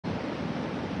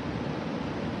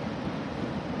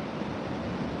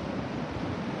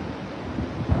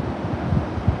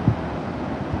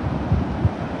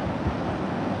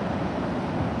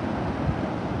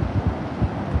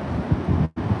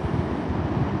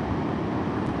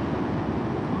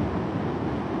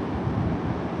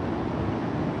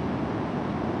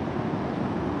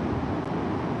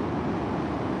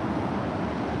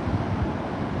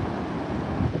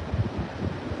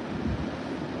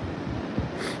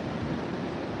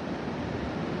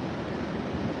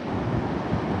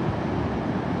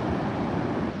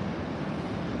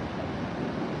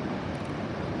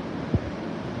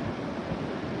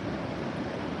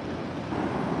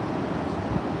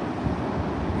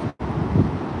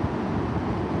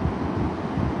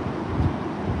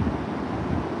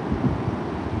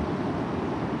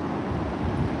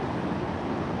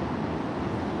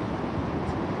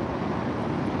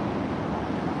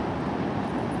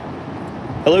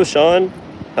Hello, Sean.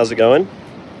 How's it going?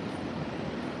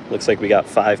 Looks like we got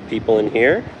 5 people in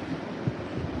here.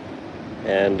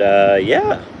 And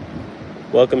yeah,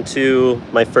 welcome to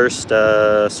my first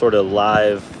sort of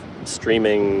live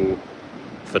streaming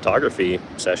photography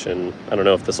session. I don't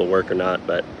know if this will work or not,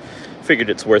 but figured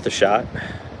it's worth a shot.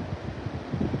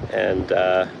 And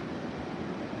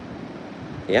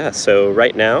yeah, so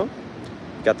right now,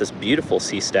 got this beautiful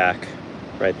sea stack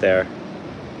right there.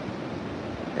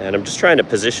 And I'm just trying to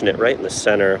position it right in the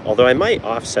center, although I might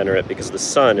off-center it because the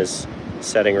sun is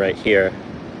setting right here.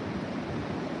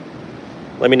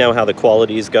 Let me know how the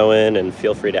quality's going, and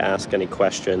feel free to ask any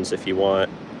questions if you want.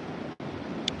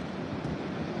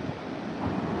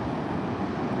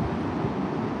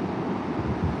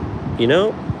 You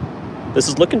know, this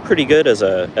is looking pretty good as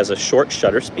a short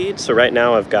shutter speed. So right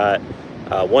now I've got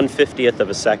 1/50th of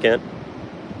a second,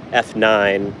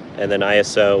 f9, and then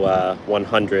ISO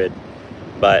 100.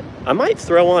 But I might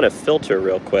throw on a filter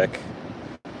real quick.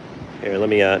 Here, let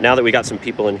me, now that we got some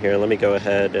people in here, let me go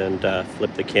ahead and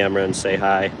flip the camera and say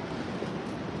hi.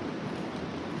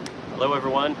 Hello,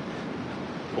 everyone.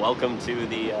 Welcome to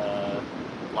the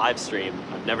live stream.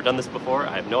 I've never done this before.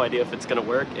 I have no idea if it's gonna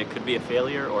work. It could be a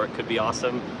failure or it could be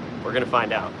awesome. We're gonna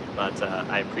find out, but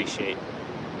I appreciate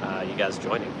you guys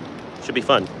joining. Should be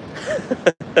fun.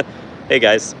 Hey,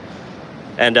 guys.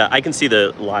 And I can see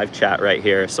the live chat right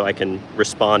here, so I can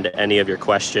respond to any of your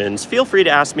questions. Feel free to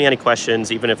ask me any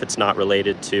questions, even if it's not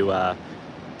related to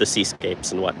the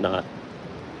seascapes and whatnot.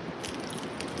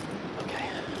 Okay.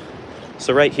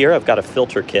 So right here, I've got a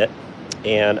filter kit,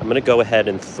 and I'm gonna go ahead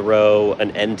and throw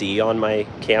an ND on my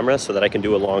camera so that I can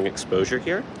do a long exposure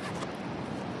here.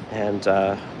 And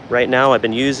right now, I've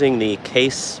been using the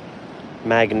Case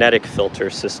magnetic filter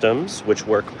systems, which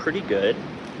work pretty good.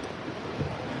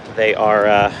 They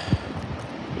are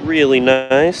really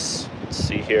nice. Let's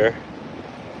see here.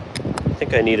 I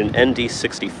think I need an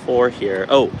ND64 here.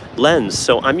 Oh, lens.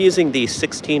 So I'm using the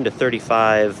 16 to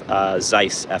 35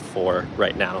 Zeiss f4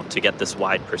 right now to get this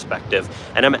wide perspective.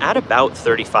 And I'm at about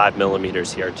 35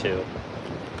 millimeters here too.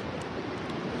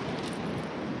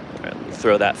 All right, let me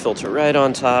throw that filter right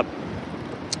on top.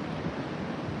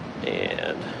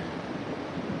 And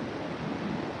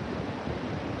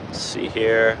see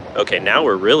here. Okay, now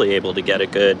we're really able to get a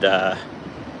good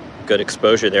good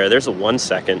exposure there. There's a 1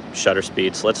 second shutter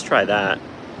speed, so let's try that.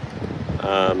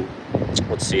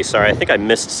 Let's see. Sorry, I think I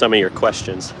missed some of your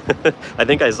questions. I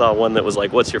think I saw one that was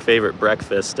like, what's your favorite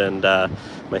breakfast? And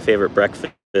my favorite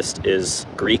breakfast is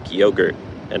Greek yogurt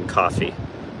and coffee,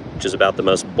 which is about the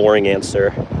most boring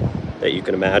answer that you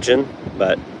can imagine,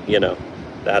 but you know,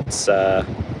 that's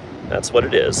what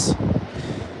it is.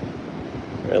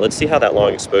 All right, let's see how that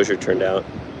long exposure turned out.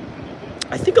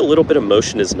 I think a little bit of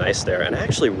motion is nice there, and I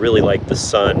actually really like the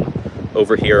sun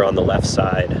over here on the left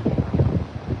side.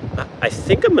 I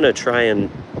think I'm gonna try and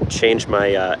change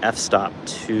my f-stop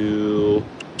to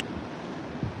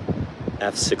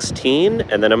f16,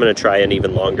 and then I'm gonna try an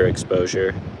even longer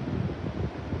exposure.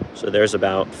 So there's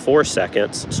about 4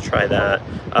 seconds. Let's try that.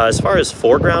 As far as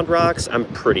foreground rocks, I'm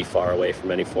pretty far away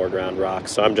from any foreground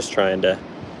rocks, so I'm just trying to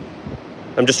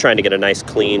get a nice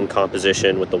clean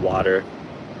composition with the water.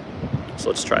 So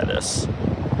let's try this.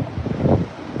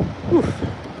 Whew.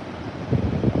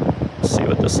 Let's see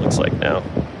what this looks like now.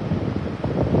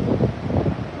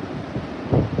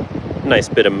 Nice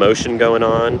bit of motion going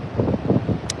on.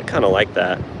 I kind of like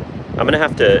that. I'm gonna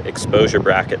have to exposure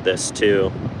bracket this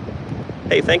too.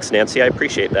 Hey, thanks Nancy, I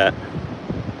appreciate that.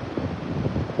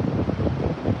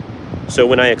 So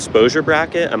when I exposure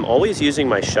bracket, I'm always using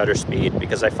my shutter speed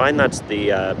because I find that's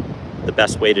the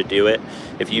best way to do it.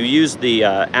 If you use the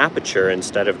aperture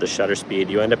instead of the shutter speed,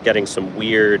 you end up getting some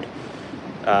weird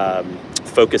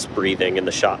focus breathing in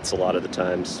the shots a lot of the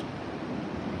times.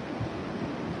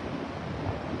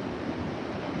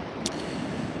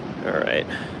 All right,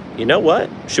 you know what?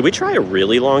 Should we try a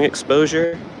really long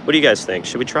exposure? What do you guys think?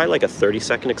 Should we try like a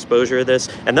 30-second exposure of this?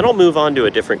 And then I'll move on to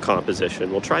a different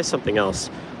composition. We'll try something else.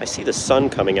 I see the sun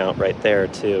coming out right there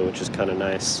too, which is kind of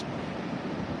nice.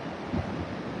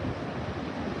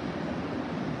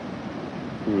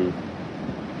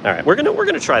 All right, we're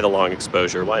gonna try the long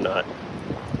exposure. Why not?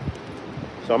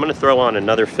 So I'm gonna throw on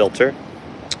another filter.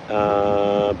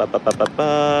 What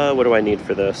do I need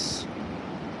for this?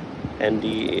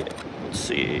 ND. Let's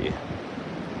see.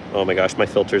 Oh my gosh, my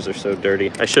filters are so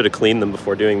dirty. I should have cleaned them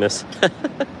before doing this.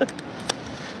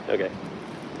 Okay.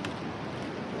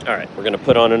 All right, we're gonna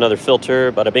put on another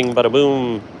filter. Bada bing, bada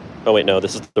boom. Oh wait, no,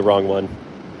 this is the wrong one.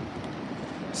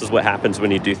 This is what happens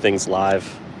when you do things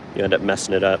live. You end up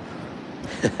messing it up.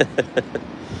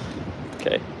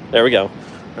 Okay, there we go. All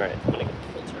right, I'm gonna get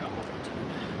the filter out one more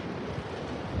time.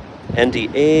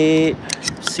 ND8,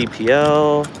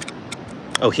 CPL.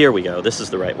 Oh, here we go. This is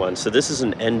the right one. So this is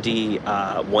an ND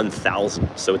 1000.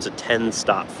 So it's a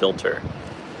 10-stop filter.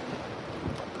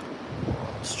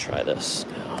 Let's try this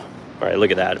now. All right,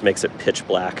 look at that. It makes it pitch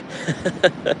black.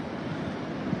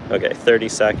 Okay, 30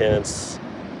 seconds.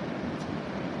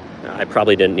 I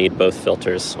probably didn't need both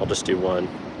filters. I'll just do one.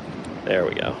 There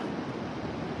we go.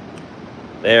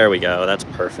 There we go. That's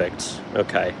perfect.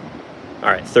 Okay. All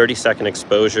right, 30-second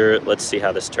exposure. Let's see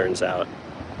how this turns out.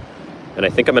 And I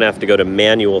think I'm going to have to go to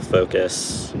manual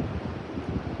focus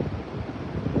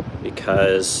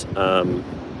because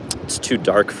it's too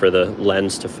dark for the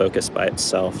lens to focus by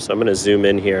itself. So I'm going to zoom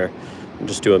in here and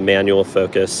just do a manual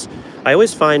focus. I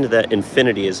always find that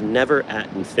infinity is never at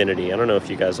infinity. I don't know if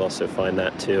you guys also find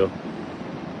that too.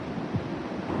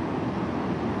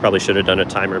 Probably should have done a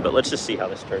timer, but let's just see how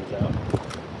this turns out.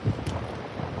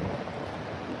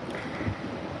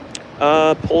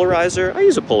 Polarizer, I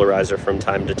use a polarizer from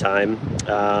time to time.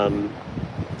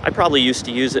 I probably used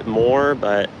to use it more,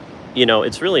 but you know,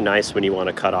 it's really nice when you want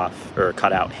to cut off or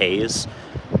cut out haze.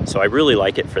 So I really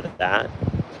like it for that.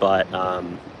 But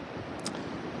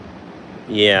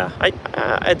yeah,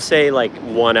 I'd say like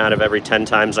 1 out of every 10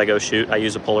 times I go shoot, I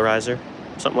use a polarizer,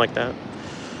 something like that.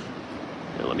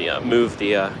 Here, let me move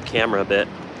the camera a bit.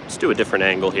 Let's do a different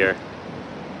angle here.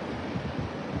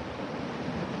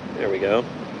 There we go.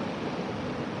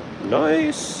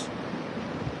 Nice.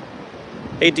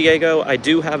 Hey Diego, I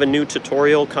do have a new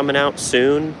tutorial coming out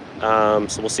soon, so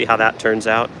we'll see how that turns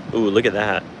out. Ooh, look at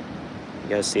that. You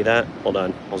guys see that? Hold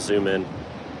on, I'll zoom in.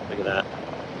 Look at that.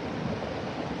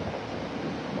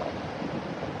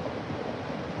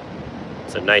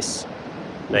 It's a nice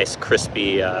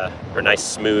crispy, or nice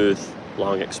smooth,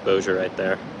 long exposure right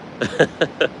there.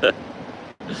 All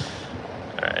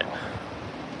right.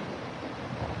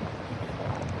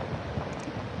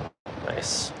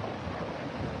 Nice.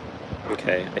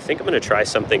 Okay, I think I'm going to try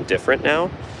something different now.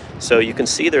 So you can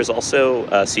see there's also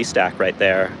a C-stack right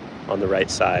there on the right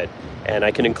side. And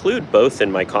I can include both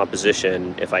in my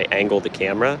composition if I angle the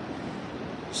camera.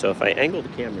 So if I angle the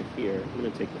camera here, I'm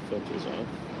going to take the filters off.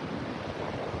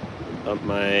 Bump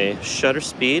my shutter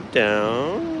speed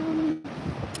down.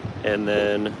 And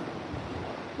then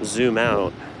zoom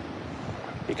out.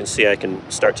 You can see I can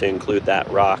start to include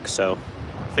that rock. So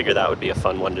I figure that would be a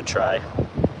fun one to try.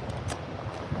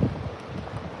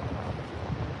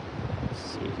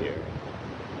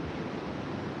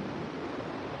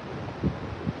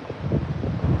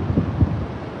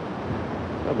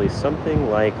 Probably something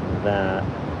like that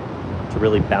to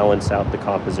really balance out the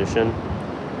composition.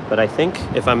 But I think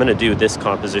if I'm going to do this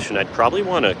composition, I'd probably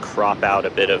want to crop out a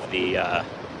bit of the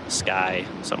sky,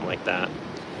 something like that.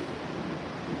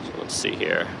 So let's see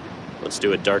here. Let's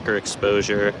do a darker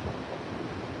exposure,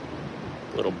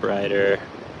 a little brighter,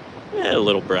 a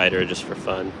little brighter just for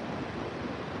fun.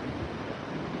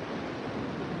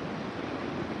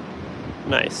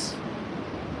 Nice.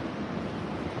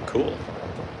 Cool.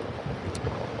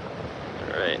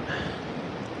 All right.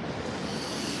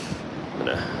 I'm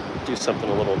gonna do something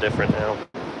a little different now.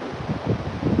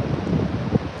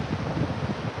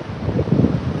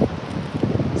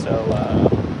 So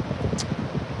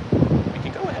we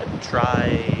can go ahead and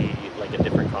try like a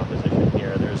different composition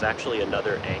here. There's actually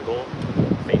another angle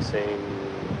facing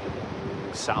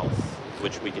south,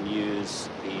 which we can use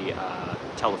the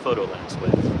telephoto lens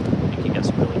with. You can get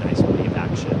some really nice wave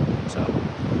action. So,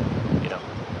 you know,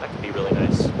 that could be really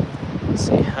nice. Let's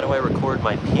see, how do I record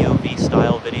my POV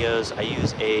style videos? I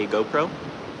use a GoPro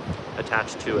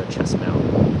attached to a chest mount.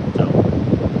 So,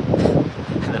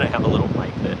 and then I have a little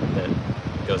mic that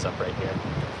goes up right here.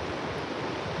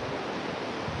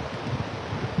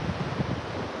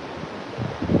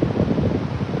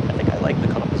 I think I like the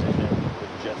composition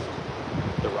with just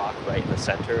the rock right in the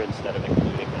center instead of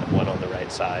including that one on the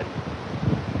right side.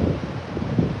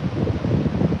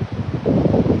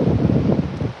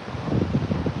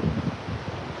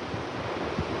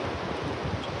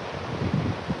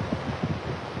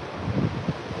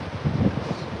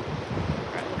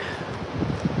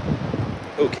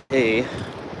 Okay,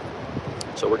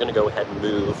 so we're going to go ahead and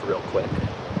move real quick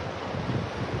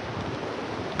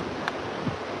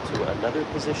to another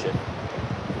position.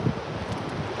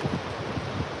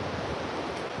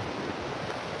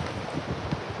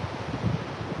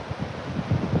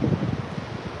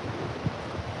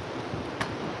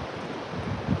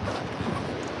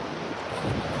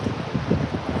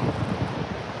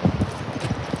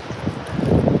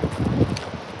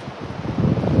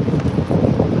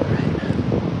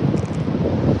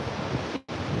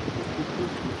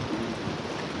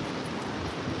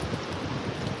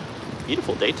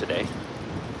 Beautiful day today.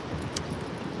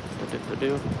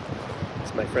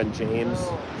 It's my friend James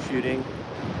shooting.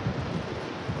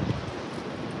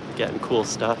 Getting cool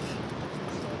stuff.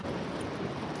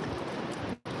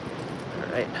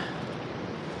 All right.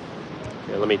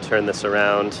 Here, let me turn this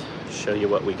around, show you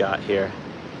what we got here.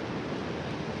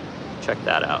 Check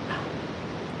that out.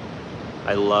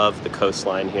 I love the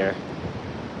coastline here.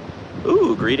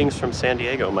 Ooh, greetings from San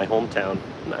Diego, my hometown.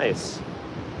 Nice.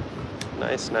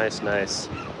 Nice, nice, nice.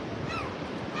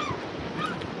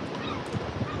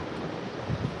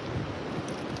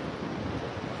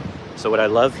 So what I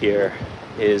love here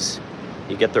is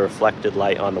you get the reflected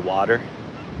light on the water,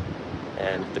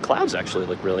 and the clouds actually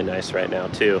look really nice right now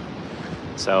too.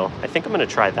 So I think I'm gonna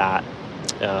try that.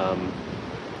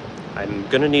 I'm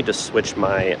gonna need to switch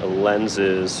my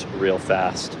lenses real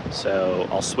fast. So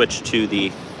I'll switch to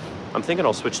the, I'm thinking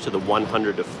I'll switch to the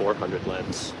 100 to 400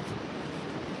 lens.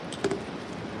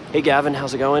 Hey Gavin,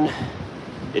 how's it going?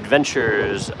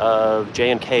 Adventures of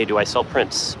J&K, do I sell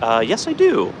prints? Yes, I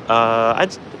do. I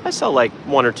sell like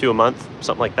 1 or 2 a month,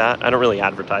 something like that. I don't really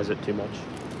advertise it too much.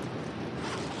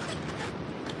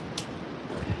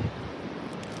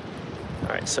 All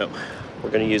right, so we're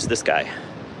gonna use this guy.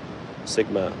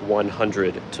 Sigma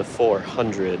 100 to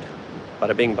 400.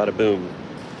 Bada bing, bada boom.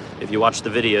 If you watch the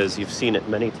videos, you've seen it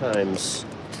many times,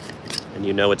 and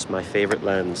you know it's my favorite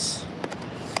lens.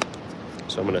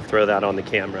 So I'm gonna throw that on the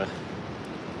camera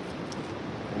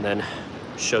and then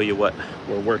show you what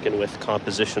we're working with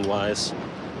composition-wise.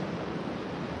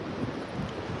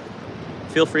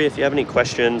 Feel free if you have any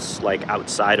questions, like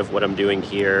outside of what I'm doing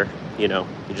here, you know,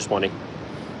 you just want to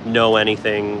know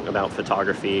anything about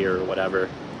photography or whatever,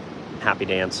 I'm happy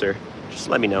to answer. Just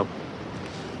let me know.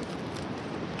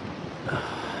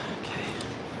 Okay.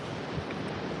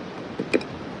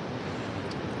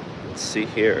 Let's see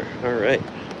here. All right.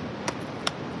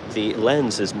 The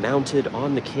lens is mounted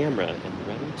on the camera and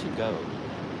ready to go.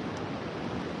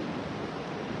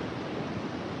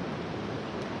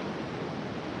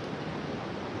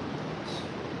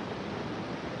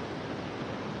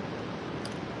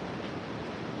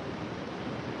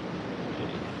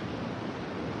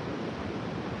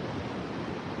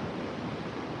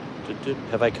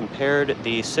 Have I compared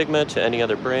the Sigma to any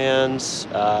other brands?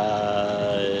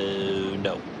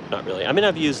 No, not really. I mean,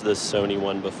 I've used the Sony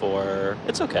one before.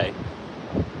 It's okay.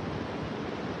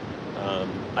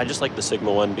 I just like the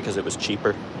Sigma one because it was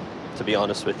cheaper, to be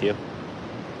honest with you.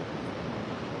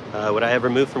 Would I ever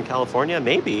move from California?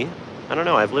 Maybe. I don't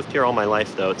know. I've lived here all my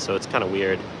life, though, so it's kind of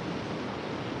weird.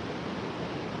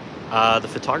 The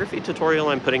photography tutorial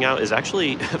I'm putting out is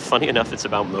actually, funny enough, it's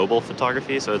about mobile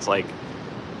photography, so it's like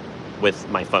with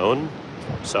my phone,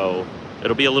 so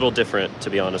it'll be a little different, to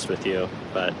be honest with you,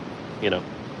 but you know,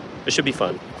 it should be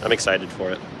fun. I'm excited for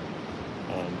it.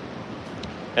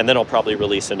 And then I'll probably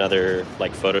release another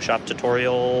like Photoshop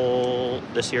tutorial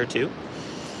this year too.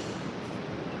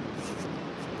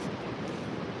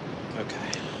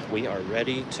 Okay, we are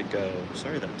ready to go.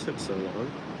 Sorry that took so long.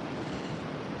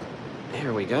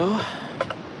 Here we go.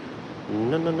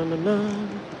 No.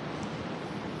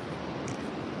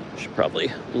 Should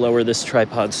probably lower this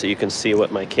tripod so you can see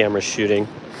what my camera's shooting.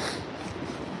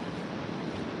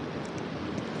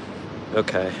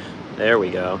 Okay, there we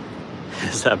go.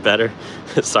 Is that better?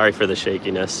 Sorry for the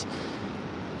shakiness.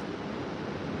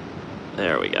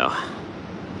 There we go.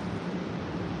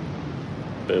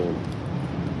 Boom.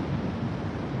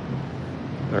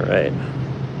 All right.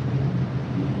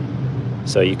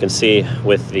 So you can see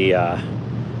with the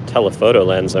telephoto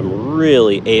lens, I'm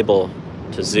really able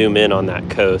to zoom in on that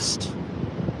coast.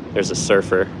 There's a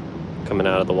surfer coming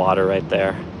out of the water right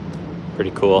there.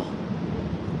 Pretty cool.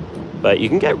 But you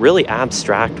can get really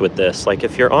abstract with this. Like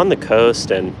if you're on the coast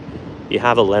and you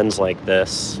have a lens like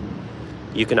this,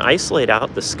 you can isolate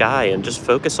out the sky and just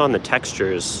focus on the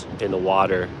textures in the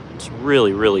water. It's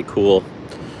really, really cool.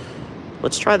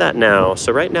 Let's try that now.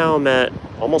 So right now I'm at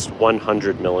almost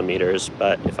 100 millimeters,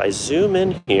 but if I zoom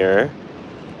in here,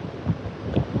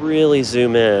 like really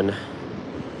zoom in,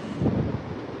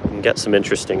 you can get some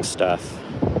interesting stuff.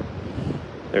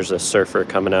 There's a surfer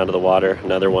coming out of the water,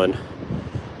 another one.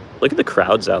 Look at the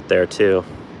crowds out there too.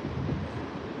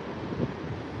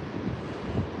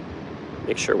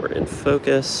 Make sure we're in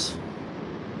focus.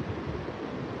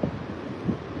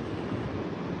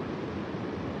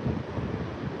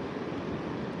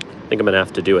 I think I'm gonna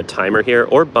have to do a timer here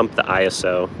or bump the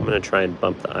ISO. I'm gonna try and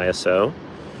bump the ISO.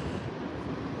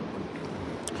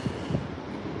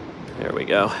 There we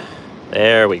go.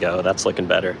 There we go, that's looking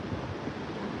better.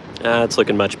 It's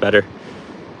looking much better.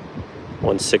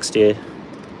 160.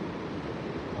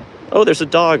 Oh, there's a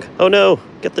dog. Oh no,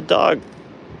 get the dog.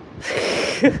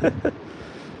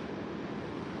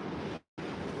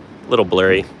 little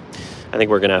blurry. I think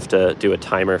we're gonna have to do a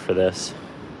timer for this.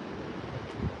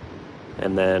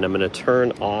 And then I'm gonna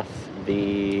turn off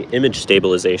the image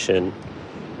stabilization.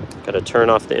 Gotta turn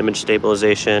off the image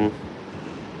stabilization.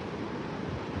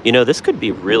 You know, this could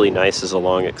be really nice as a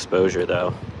long exposure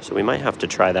though, so we might have to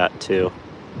try that too.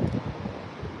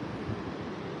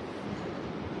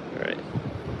 All right.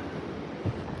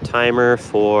 Timer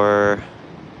for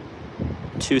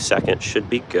 2 seconds should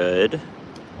be good.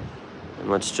 And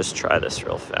let's just try this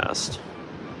real fast.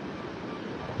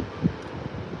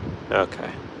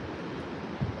 Okay.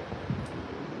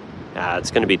 It's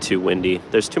gonna be too windy.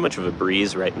 There's too much of a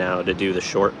breeze right now to do the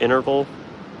short interval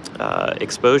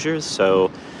exposures, so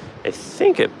I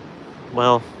think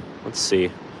well, let's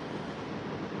see.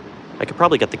 I could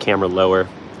probably get the camera lower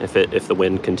if the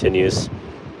wind continues.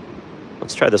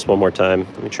 Let's try this one more time.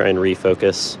 Let me try and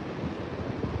refocus.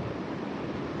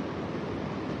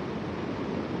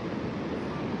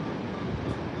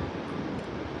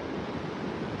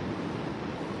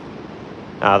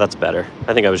 That's better.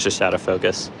 I think I was just out of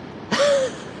focus.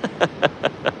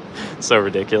 So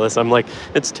ridiculous. I'm like,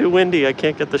 it's too windy, I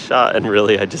can't get the shot, and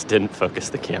really I just didn't focus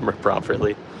the camera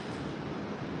properly.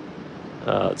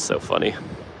 It's so funny.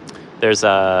 There's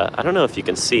I don't know if you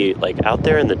can see, like out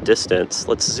there in the distance,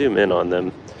 let's zoom in on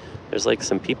them. There's like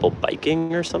some people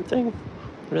biking or something.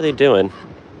 What are they doing?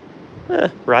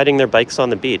 Riding their bikes on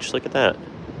the beach. Look at that.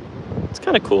 It's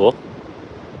kind of cool.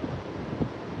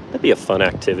 That'd be a fun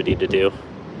activity to do.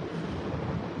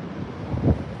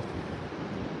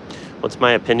 What's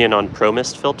my opinion on Pro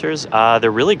Mist filters?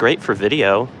 They're really great for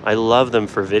video. I love them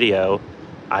for video.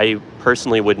 I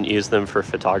personally wouldn't use them for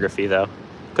photography though,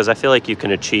 because I feel like you can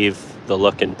achieve the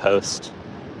look in post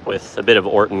with a bit of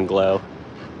Orton glow.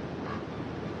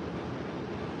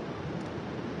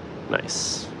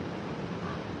 Nice.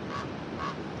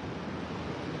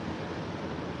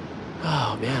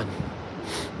 Oh man.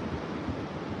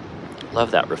 Love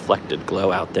that reflected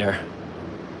glow out there.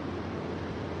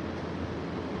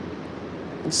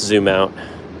 Let's zoom out.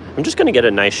 I'm just gonna get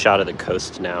a nice shot of the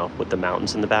coast now with the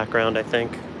mountains in the background, I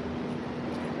think.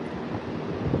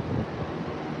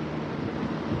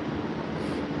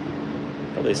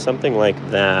 Probably something like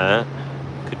that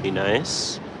could be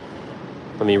nice.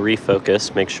 Let me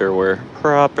refocus, make sure we're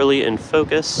properly in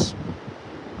focus.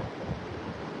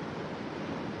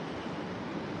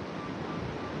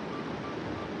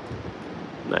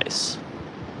 Nice.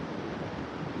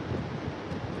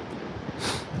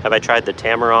 Have I tried the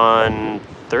Tamron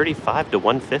 35 to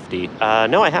 150?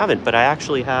 No, I haven't, but I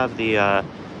actually have the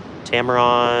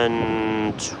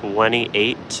Tamron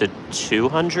 28 to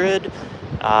 200,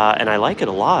 and I like it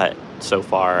a lot so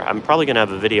far. I'm probably gonna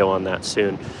have a video on that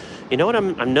soon. You know what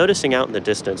I'm noticing out in the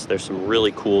distance? There's some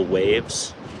really cool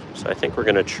waves, so I think we're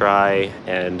gonna try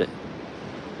and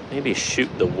maybe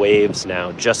shoot the waves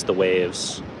now, just the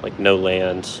waves, like no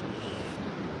land.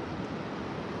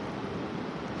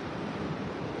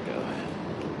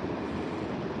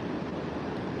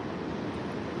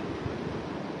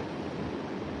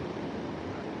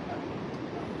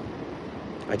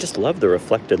 I just love the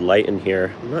reflected light in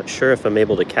here. I'm not sure if I'm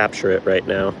able to capture it right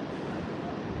now.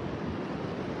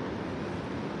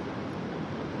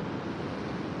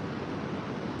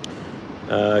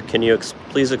 Can you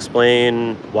please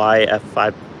explain why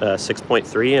f5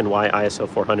 6.3 and why ISO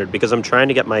 400? Because I'm trying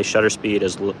to get my shutter speed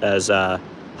as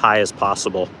high as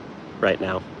possible right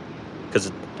now, because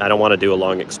I don't want to do a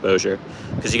long exposure.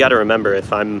 Because you got to remember,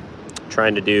 if I'm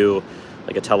trying to do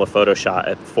like a telephoto shot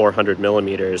at 400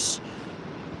 millimeters,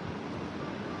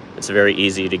 it's very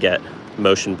easy to get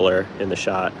motion blur in the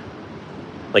shot.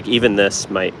 Like even this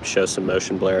might show some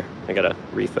motion blur. I gotta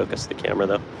refocus the camera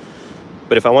though.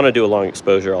 But if I want to do a long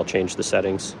exposure, I'll change the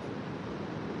settings.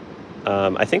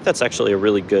 I think that's actually a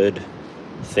really good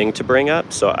thing to bring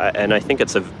up. So, I think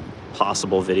it's a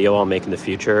possible video I'll make in the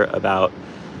future about,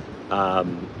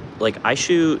 like I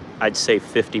shoot, I'd say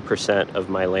 50% of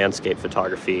my landscape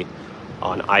photography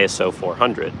on ISO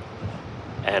 400.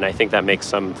 And I think that makes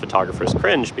some photographers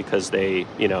cringe because they,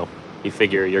 you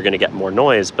figure you're going to get more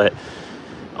noise. But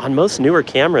on most newer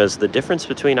cameras, the difference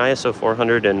between ISO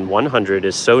 400 and 100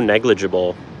 is so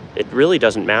negligible, it really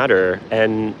doesn't matter.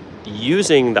 And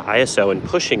using the ISO and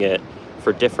pushing it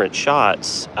for different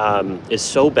shots is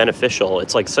so beneficial.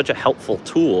 It's like such a helpful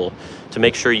tool to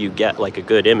make sure you get like a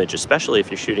good image, especially if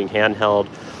you're shooting handheld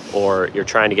or you're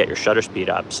trying to get your shutter speed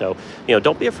up. So,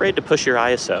 don't be afraid to push your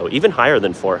ISO, even higher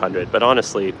than 400, but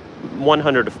honestly,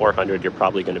 100 to 400, you're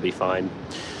probably gonna be fine.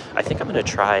 I think I'm gonna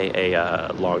try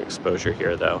a long exposure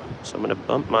here though. So I'm gonna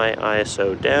bump my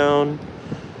ISO down.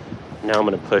 Now I'm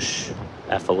gonna push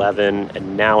F11,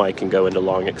 and now I can go into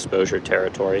long exposure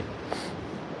territory.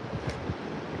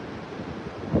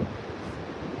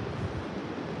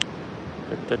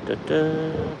 Da, da,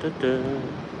 da, da, da.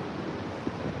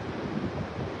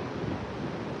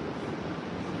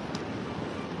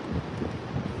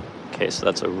 Okay, so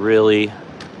that's a really,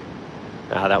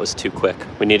 that was too quick.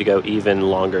 We need to go even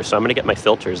longer. So I'm gonna get my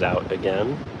filters out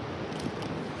again.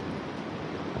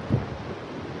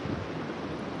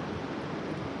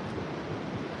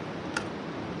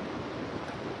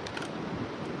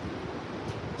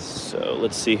 So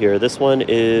let's see here. This one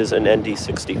is an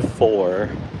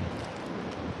ND64.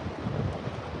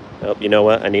 Oh, you know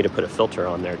what? I need to put a filter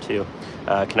on there too.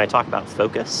 Can I talk about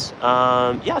focus?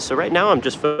 Yeah, so right now I'm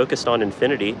just focused on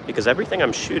infinity because everything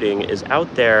I'm shooting is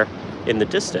out there in the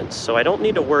distance. So I don't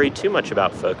need to worry too much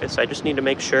about focus. I just need to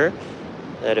make sure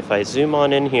that if I zoom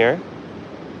on in here,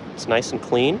 it's nice and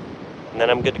clean, and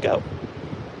then I'm good to go.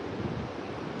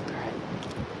 All right.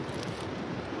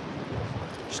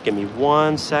 Just give me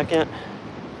 1 second.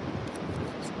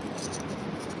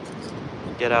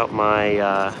 Get out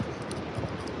my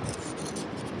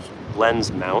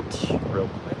lens mount real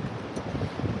quick.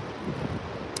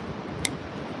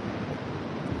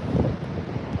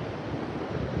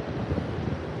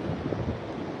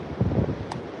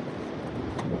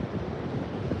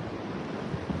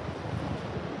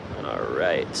 All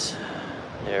right,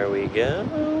 there we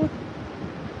go.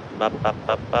 Ba, ba,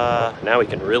 ba, ba. Now we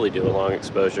can really do a long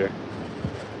exposure.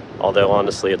 Although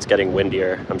honestly, it's getting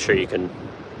windier. I'm sure you can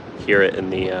hear it in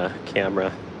the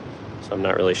camera. So I'm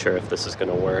not really sure if this is going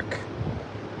to work.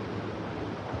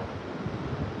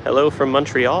 Hello from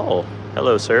Montreal.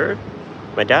 Hello, sir.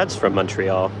 My dad's from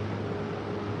Montreal.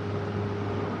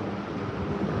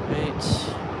 Right.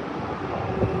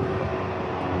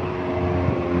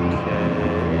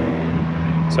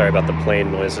 Okay. Sorry about the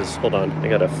plane noises. Hold on. I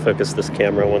gotta focus this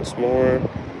camera once more.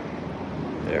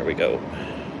 There we go.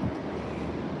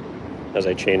 As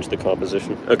I change the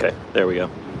composition. Okay, there we go.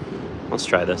 Let's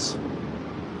try this.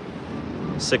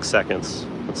 6 seconds.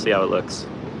 Let's see how it looks.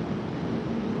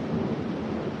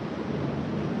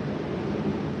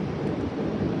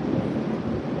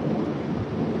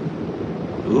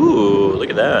 Ooh, look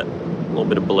at that. A little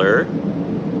bit of blur.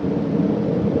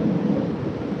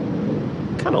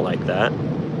 Kind of like that.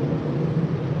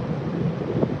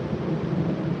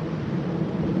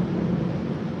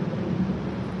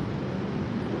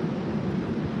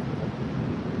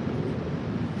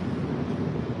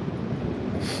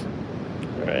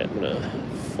 All right, I'm gonna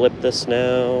flip this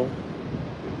now.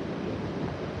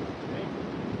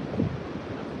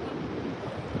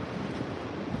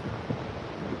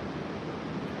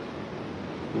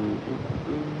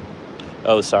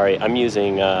 Oh, sorry, I'm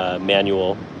using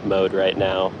manual mode right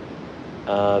now.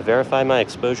 Verify my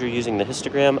exposure using the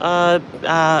histogram?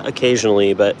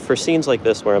 Occasionally, but for scenes like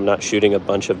this where I'm not shooting a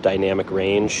bunch of dynamic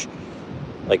range,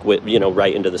 like with, you know,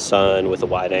 right into the sun with a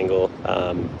wide angle,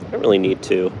 I don't really need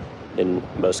to in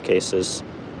most cases.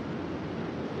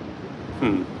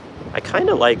 I kind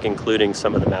of like including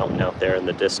some of the mountain out there in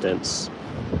the distance,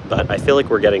 but I feel like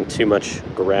we're getting too much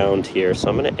ground here, so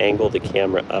I'm going to angle the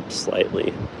camera up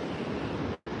slightly.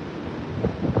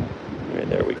 All right,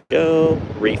 there we go.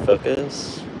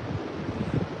 Refocus.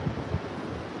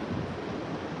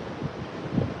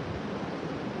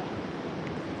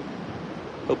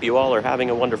 Hope you all are having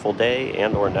a wonderful day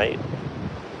and or night.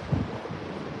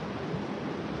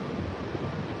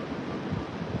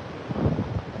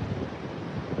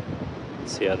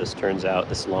 Let's see how this turns out,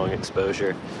 this long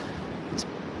exposure. It's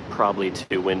probably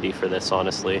too windy for this,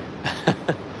 honestly.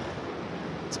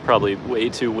 It's probably way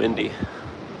too windy.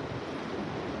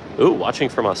 Ooh, watching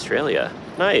from Australia.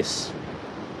 Nice.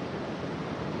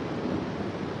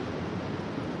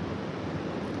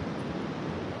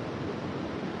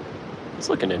 It's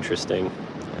looking interesting.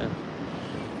 Yeah.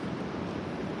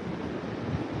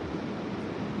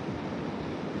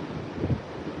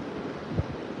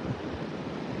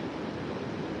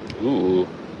 Ooh,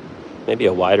 maybe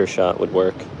a wider shot would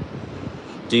work.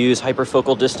 Do you use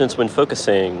hyperfocal distance when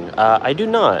focusing? I do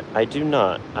not.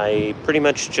 I pretty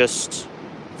much just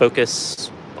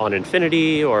focus on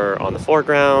infinity or on the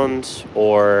foreground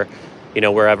or, you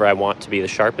know, wherever I want to be the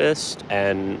sharpest.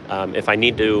 And if I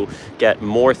need to get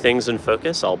more things in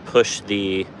focus, I'll push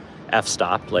the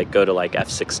f-stop, like go to like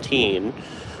f16.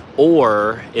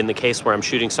 Or in the case where I'm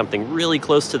shooting something really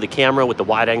close to the camera with the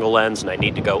wide angle lens and I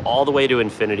need to go all the way to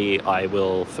infinity, I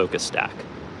will focus stack.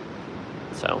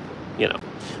 So, you know,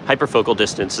 hyperfocal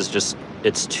distance is just,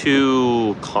 it's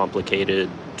too complicated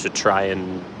to try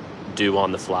and do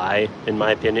on the fly, in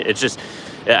my opinion. It's just,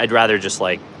 I'd rather just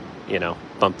like, you know,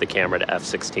 bump the camera to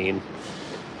f16.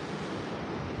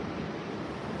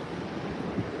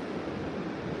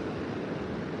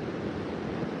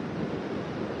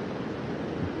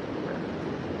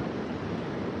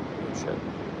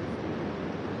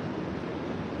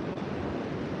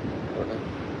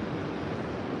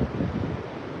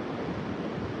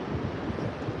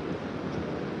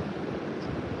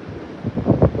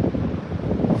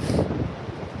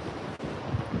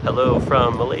 Hello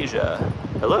from Malaysia.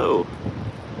 Hello.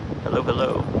 Hello,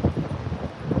 hello.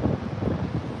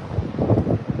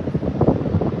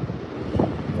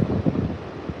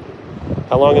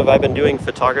 How long have I been doing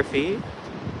photography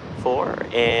for,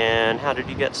 and how did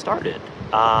you get started?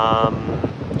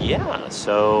 Yeah,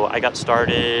 so I got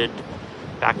started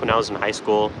back when I was in high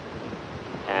school,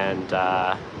 and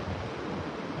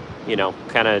you know,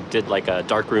 kind of did like a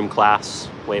darkroom class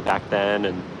way back then,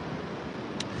 and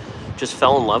just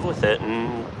fell in love with it,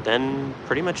 and then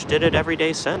pretty much did it every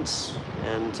day since.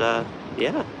 And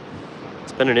yeah,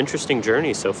 it's been an interesting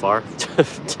journey so far,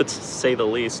 to say the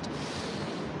least.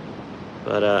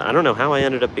 But I don't know how I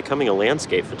ended up becoming a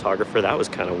landscape photographer. That was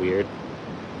kind of weird.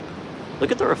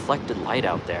 Look at the reflected light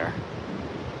out there.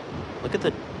 Look at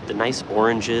the nice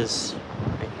oranges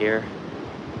right here.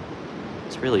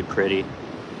 It's really pretty.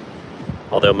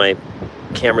 Although my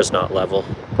camera's not level.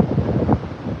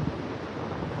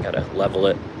 Gotta level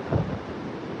it.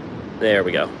 There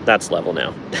we go. That's level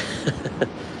now.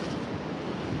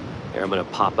 Here, I'm gonna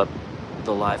pop up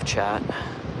the live chat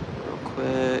real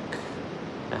quick.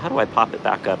 Now, how do I pop it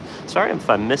back up? Sorry if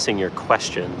I'm missing your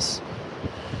questions.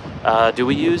 Do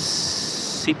we use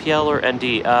CPL or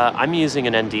ND? I'm using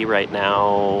an ND right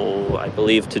now, I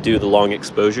believe, to do the long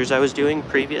exposures I was doing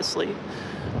previously.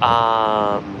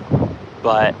 But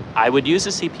I would use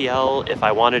a CPL if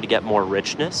I wanted to get more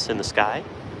richness in the sky.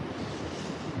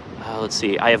 Let's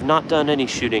see, I have not done any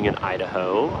shooting in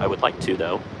Idaho. I would like to,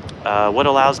 though. What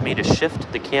allows me to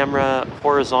shift the camera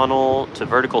horizontal to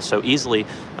vertical so easily?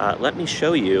 Let me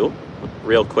show you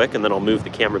real quick, and then I'll move the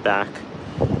camera back.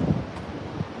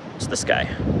 It's this guy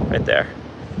right there.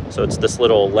 So it's this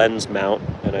little lens mount,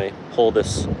 and I pull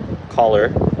this collar,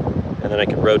 and then I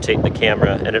can rotate the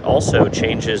camera, and it also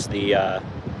changes the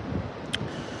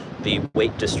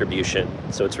weight distribution.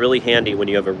 So it's really handy when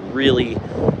you have a really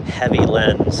heavy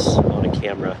lens on a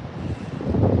camera.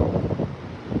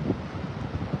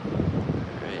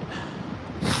 Right.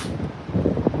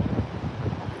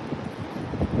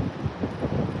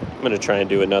 I'm gonna try and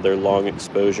do another long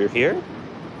exposure here.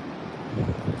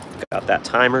 Got that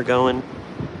timer going.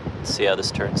 Let's see how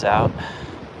this turns out.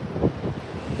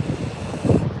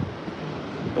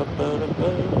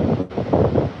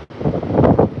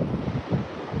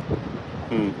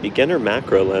 Beginner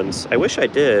macro lens. I wish I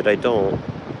did. I don't.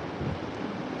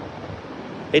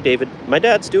 Hey, David. My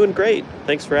dad's doing great.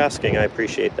 Thanks for asking. I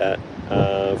appreciate that.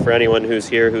 For anyone who's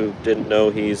here who didn't know,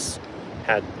 he's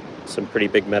had some pretty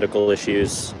big medical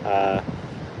issues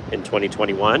in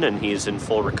 2021, and he's in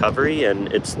full recovery,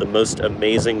 and it's the most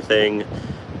amazing thing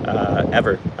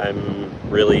ever. I'm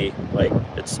really, like,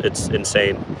 it's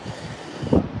insane.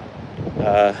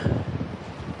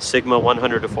 Sigma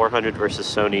 100 to 400 versus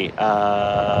Sony.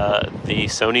 The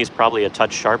Sony's probably a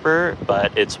touch sharper,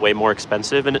 but it's way more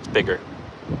expensive and it's bigger.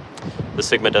 The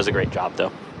Sigma does a great job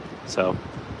though. So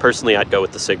personally, I'd go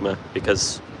with the Sigma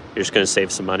because you're just gonna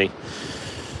save some money.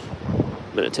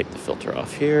 I'm gonna take the filter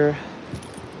off here.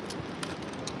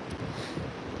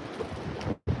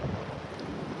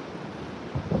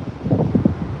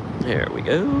 There we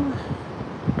go.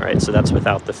 All right, so that's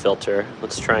without the filter.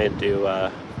 Let's try and do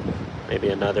maybe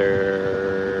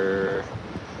another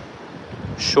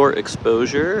short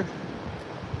exposure.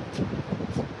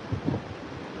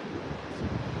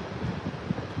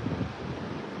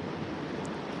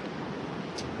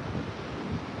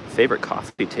 Favorite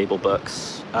coffee table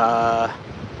books.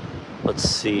 Let's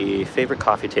see, favorite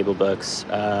coffee table books.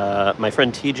 My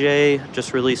friend TJ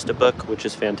just released a book, which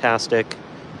is fantastic.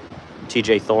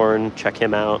 TJ Thorne, check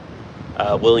him out.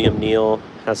 William Neal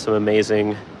has some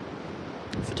amazing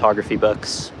photography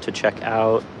books to check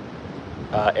out.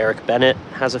 Eric Bennett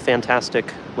has a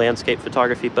fantastic landscape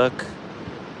photography book.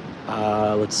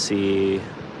 Let's see.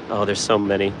 Oh, there's so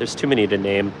many. There's too many to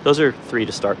name. Those are 3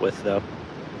 to start with, though.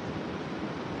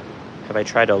 Have I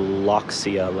tried a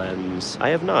Loxia lens? I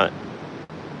have not.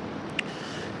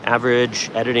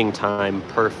 Average editing time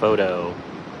per photo.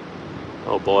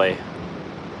 Oh boy.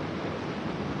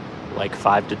 Like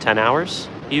 5 to 10 hours,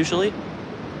 usually.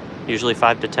 Usually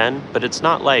 5 to 10, but it's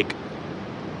not like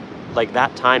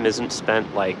that time isn't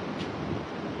spent like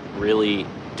really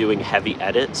doing heavy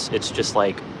edits. It's just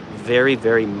like very,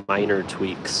 very minor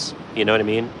tweaks. You know what I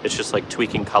mean? It's just like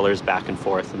tweaking colors back and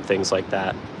forth and things like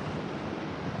that.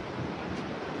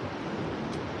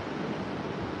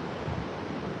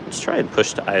 Let's try and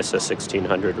push to ISO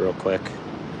 1600 real quick.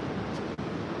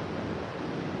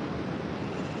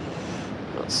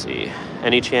 Let's see.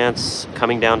 Any chance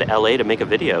coming down to LA to make a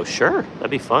video? Sure, that'd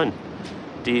be fun.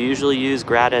 Do you usually use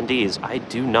grad NDs? I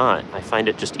do not. I find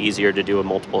it just easier to do a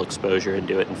multiple exposure and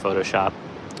do it in Photoshop.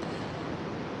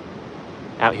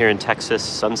 Out here in Texas,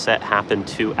 sunset happened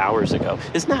 2 hours ago.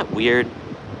 Isn't that weird?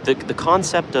 The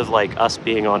concept of like us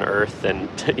being on Earth and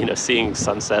seeing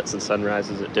sunsets and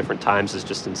sunrises at different times is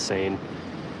just insane.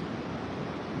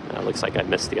 Looks like I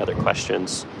missed the other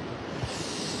questions.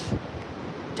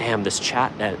 Damn, this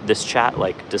chat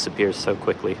like disappears so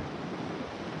quickly.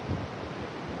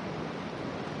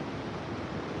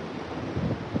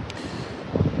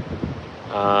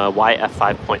 Why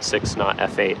f5.6 not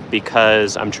f8?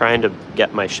 Because I'm trying to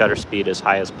get my shutter speed as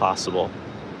high as possible.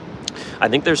 I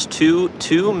think there's two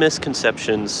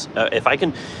misconceptions.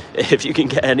 If you can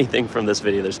get anything from this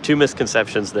video, there's two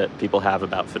misconceptions that people have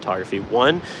about photography.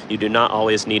 One, you do not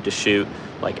always need to shoot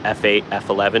like f8,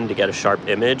 f11 to get a sharp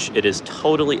image. It is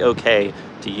totally okay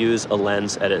to use a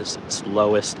lens at its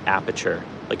lowest aperture.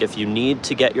 Like if you need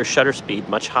to get your shutter speed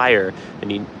much higher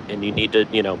and you need to,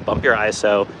 bump your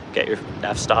ISO, get your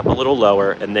f-stop a little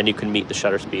lower, and then you can meet the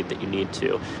shutter speed that you need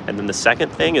to. And then the second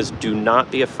thing is do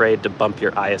not be afraid to bump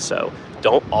your ISO.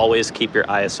 Don't always keep your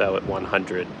ISO at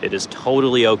 100. It is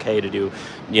totally okay to do,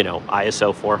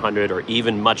 ISO 400 or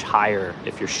even much higher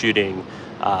if you're shooting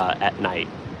at night.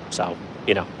 So,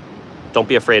 don't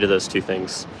be afraid of those two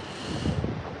things.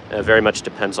 It very much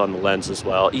depends on the lens as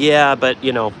well. Yeah, but,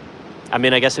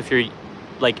 I guess if you're,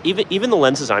 like, even the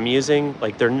lenses I'm using,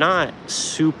 like, they're not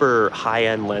super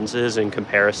high-end lenses in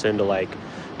comparison to, like,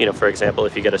 for example,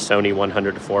 if you get a Sony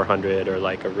 100 to 400 or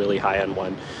like a really high-end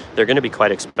one, they're going to be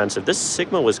quite expensive. This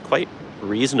Sigma was quite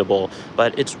reasonable,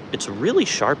 but it's really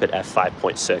sharp at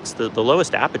f5.6. The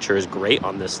lowest aperture is great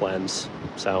on this lens.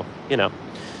 So,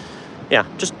 yeah,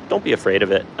 just don't be afraid of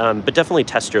it. But definitely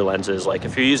test your lenses. Like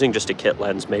if you're using just a kit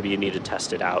lens, maybe you need to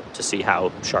test it out to see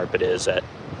how sharp it is at,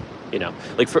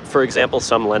 like for example,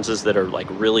 some lenses that are like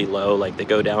really low, like they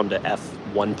go down to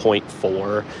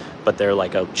f1.4, but they're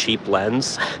like a cheap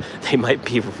lens. they might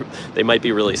be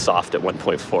really soft at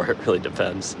 1.4. It really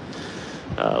depends.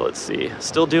 Let's see.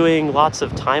 Still doing lots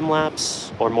of time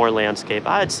lapse or more landscape?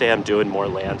 I'd say I'm doing more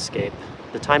landscape.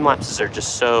 The time lapses are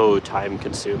just so time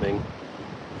consuming.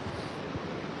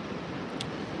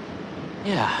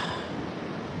 Yeah.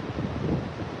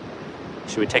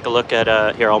 Should we take a look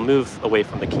at, here, I'll move away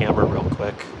from the camera real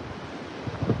quick.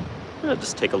 I'm gonna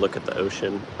just take a look at the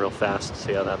ocean real fast,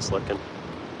 see how that's looking.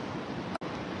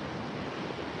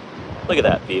 Look at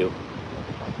that view.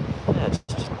 That's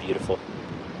just beautiful.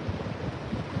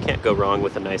 Can't go wrong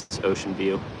with a nice ocean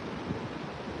view.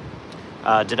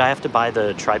 Did I have to buy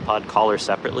the tripod collar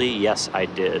separately? Yes, I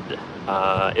did.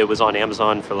 It was on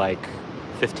Amazon for like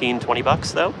 15, 20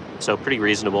 bucks though, so pretty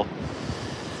reasonable.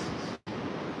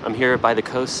 I'm here by the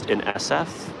coast in SF.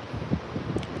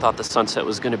 Thought the sunset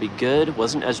was gonna be good.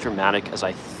 Wasn't as dramatic as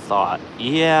I thought.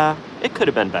 Yeah, it could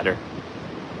have been better.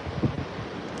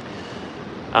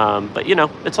 But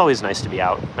it's always nice to be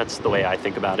out. That's the way I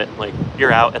think about it. Like,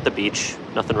 you're out at the beach,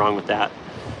 nothing wrong with that.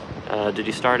 Did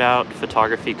you start out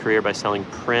photography career by selling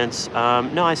prints?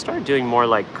 No, I started doing more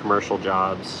like commercial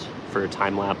jobs for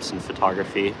time-lapse and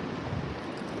photography.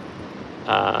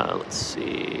 Let's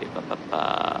see.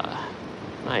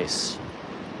 Nice.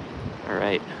 All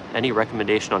right. Any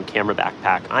recommendation on camera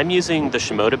backpack? I'm using the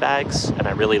Shimoda bags, and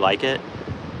I really like it.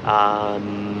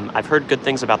 I've heard good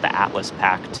things about the Atlas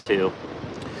pack, too.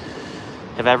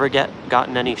 Have I ever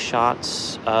gotten any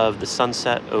shots of the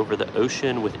sunset over the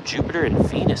ocean with Jupiter and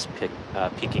Venus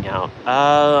peeking out?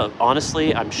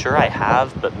 Honestly, I'm sure I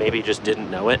have, but maybe just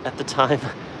didn't know it at the time.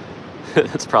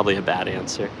 That's probably a bad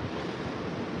answer.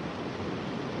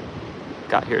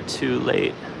 Got here too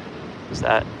late. Is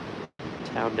that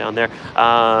town down there?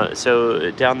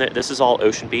 So down there, this is all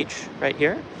Ocean Beach right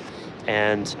here.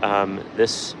 And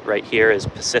this right here is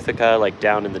Pacifica, like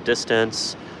down in the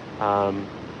distance.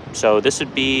 So this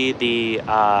would be the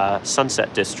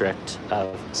Sunset District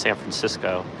of San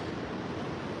Francisco.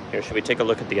 Here, should we take a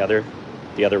look at the other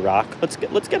rock? Let's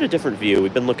get a different view.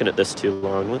 We've been looking at this too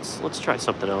long. Let's try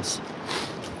something else.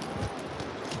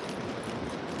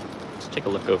 Let's take a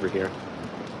look over here.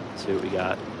 See what we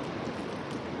got.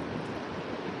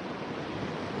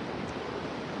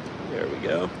 There we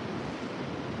go.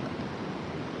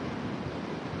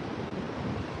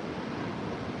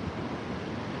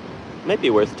 Might be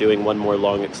worth doing one more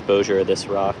long exposure of this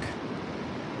rock.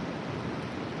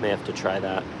 May have to try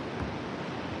that.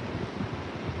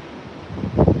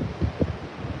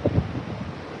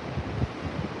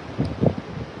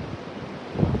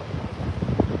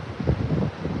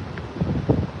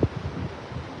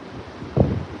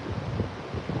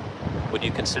 Would you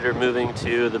you consider moving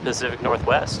to the Pacific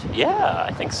Northwest? Yeah,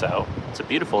 I think so. It's a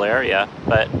beautiful area,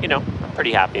 but you know, I'm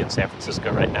pretty happy in San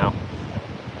Francisco right now.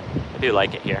 I do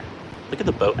like it here. Look at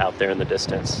the boat out there in the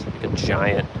distance. Like a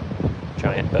giant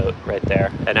boat right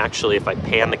there. And actually, if I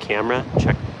pan the camera,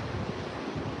 check.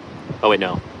 Oh wait,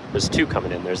 no. There's two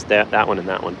coming in. There's that one and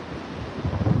that one.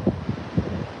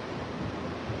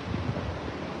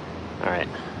 All right.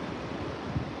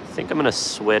 I think I'm gonna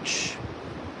switch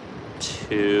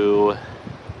to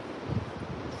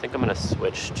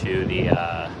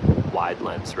the wide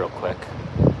lens real quick.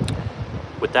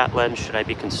 With that lens, should I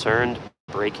be concerned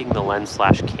breaking the lens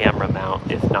 / camera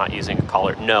mount if not using a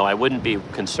collar? No, I wouldn't be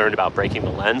concerned about breaking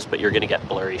the lens, but you're gonna get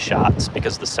blurry shots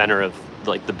because the center of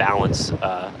like the balance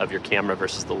of your camera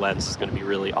versus the lens is gonna be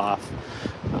really off.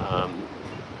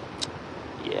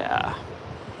 Yeah.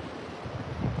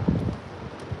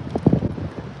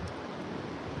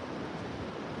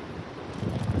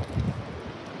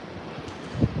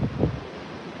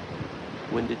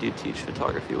 When did you teach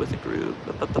photography with a group?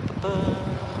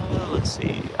 Let's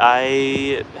see.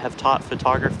 I have taught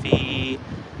photography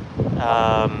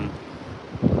out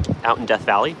in Death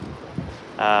Valley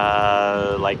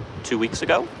like 2 weeks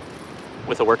ago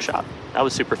with a workshop. That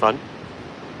was super fun,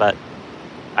 but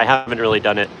I haven't really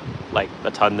done it like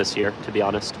a ton this year, to be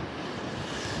honest.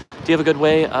 Do you have a good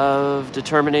way of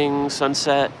determining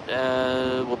sunset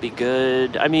will be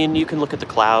good? I mean, you can look at the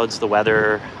clouds, the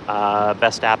weather.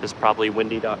 Best app is probably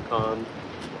windy.com.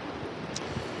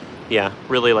 Yeah,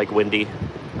 really like Windy.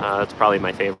 That's probably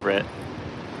my favorite.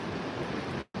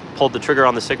 Pulled the trigger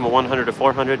on the Sigma 100 to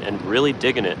 400 and really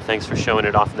digging it. Thanks for showing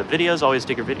it off in the videos. Always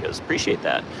dig your videos. Appreciate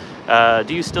that.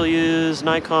 Do you still use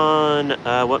Nikon?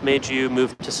 What made you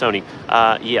move to Sony?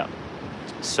 Yeah.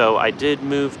 So I did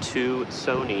move to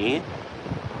Sony,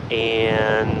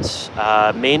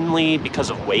 and mainly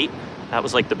because of weight. That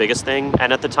was like the biggest thing.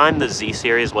 And at the time, the Z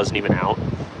series wasn't even out.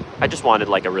 I just wanted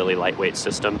like a really lightweight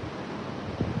system.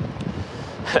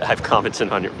 I've commented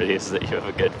on your videos that you have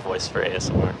a good voice for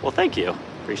ASMR. Well, thank you.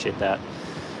 Appreciate that.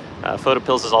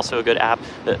 PhotoPills is also a good app.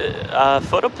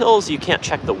 PhotoPills, you can't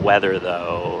check the weather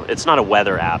though. It's not a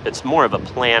weather app. It's more of a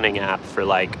planning app for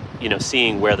like, you know,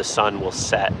 seeing where the sun will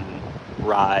set and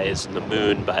rise and the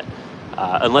moon, but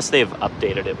unless they've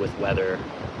updated it with weather,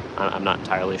 I'm not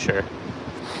entirely sure.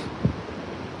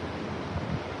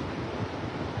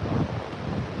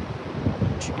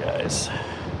 You guys.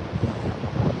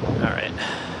 All right.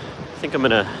 I think I'm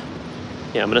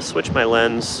gonna switch my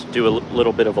lens, do a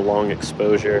little bit of a long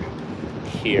exposure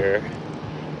here.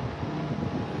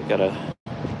 I gotta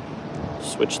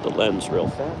switch the lens real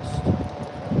fast.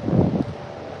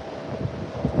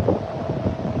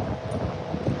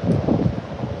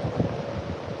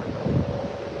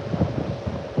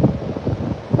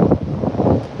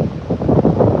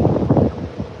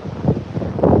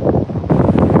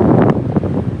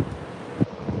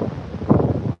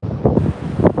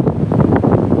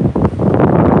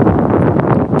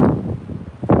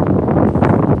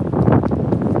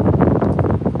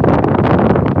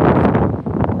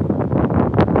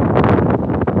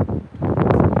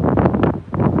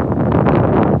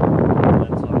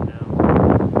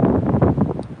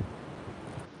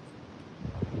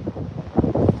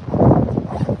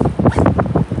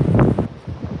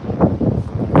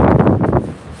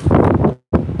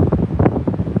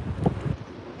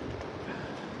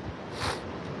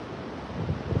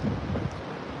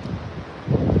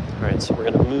 So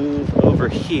we're gonna move over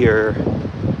here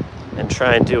and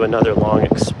try and do another long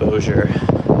exposure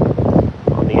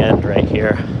on the end right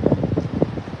here.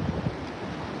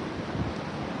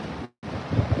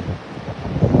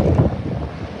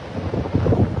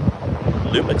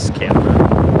 Lumix camera,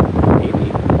 maybe.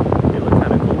 They look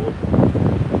kind of cool.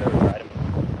 I've never tried them.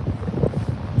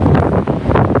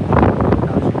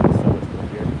 Gosh, you can so much more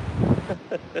here.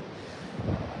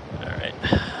 All right.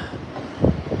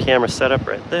 Camera setup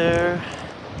right there.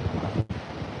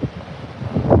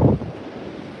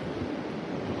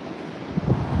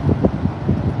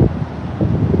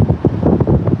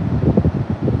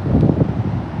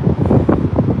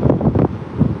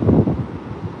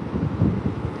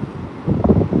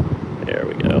 There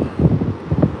we go.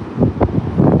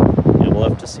 Yeah, we'll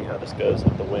have to see how this goes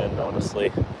with the wind,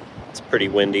 honestly. It's pretty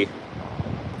windy.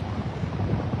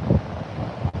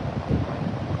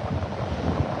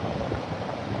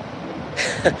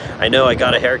 I know, I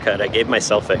got a haircut. I gave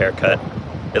myself a haircut.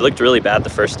 It looked really bad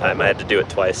the first time. I had to do it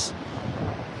twice.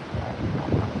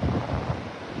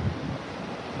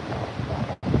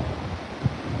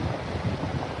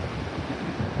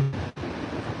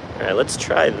 All right, let's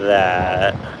try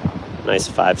that. Nice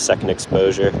 5-second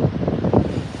exposure.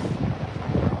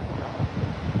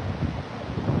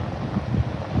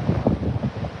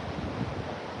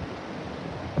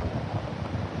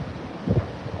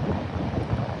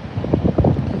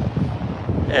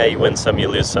 Yeah, you win some, you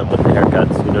lose some with the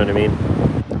haircuts, you know what I mean?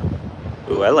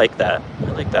 Ooh, I like that.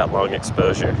 I like that long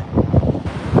exposure.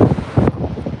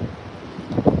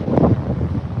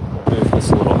 Move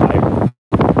this a little higher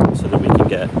so that we can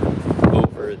get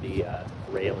over the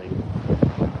railing.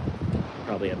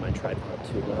 Probably had my tripod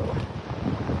too low.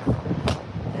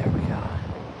 There we go.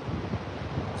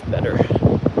 It's better.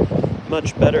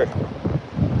 Much better.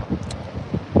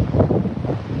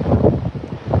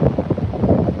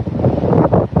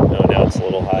 Oh, now it's a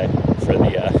little high for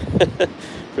the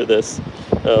for this.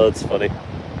 Oh, that's funny.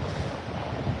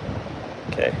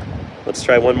 Okay, let's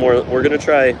try one more. We're gonna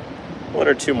try one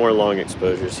or two more long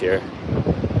exposures here.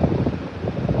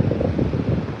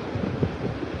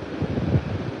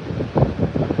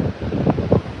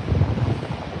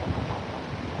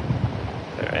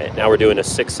 Now we're doing a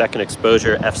 6-second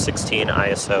exposure, f/16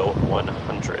 ISO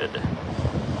 100.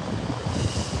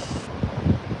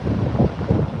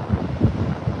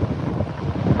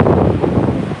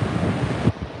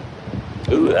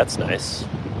 Ooh, that's nice.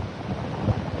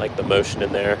 Like the motion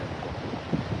in there.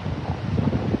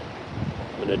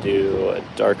 I'm gonna do a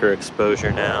darker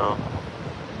exposure now.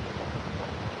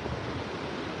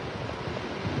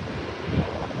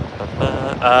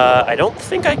 I don't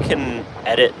think I can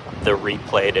edit the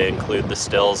replay to include the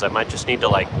stills. I might just need to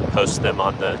like post them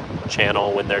on the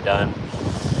channel when they're done,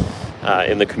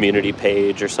 in the community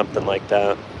page or something like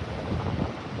that.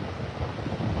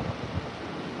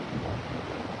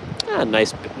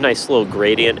 Nice little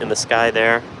gradient in the sky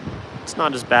there. It's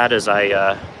not as bad as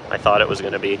I thought it was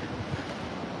going to be.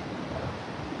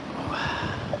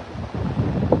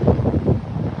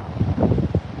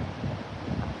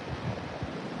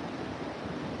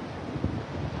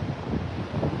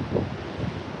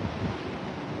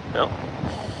 Well,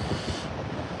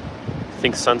 I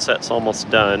think sunset's almost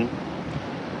done.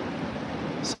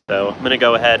 So I'm going to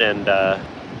go ahead and I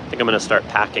think I'm going to start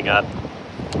packing up,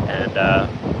 and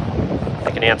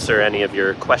I can answer any of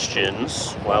your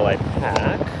questions while I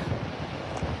pack.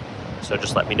 So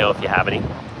just let me know if you have any.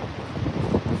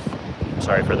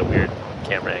 Sorry for the weird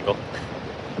camera angle.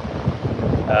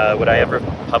 Would I ever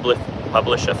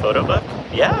publish a photo book?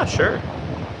 Yeah, sure.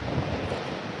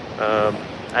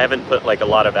 I haven't put like a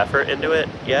lot of effort into it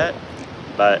yet,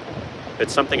 but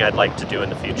it's something I'd like to do in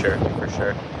the future for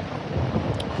sure.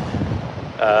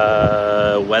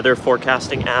 Weather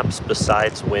forecasting apps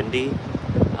besides Windy.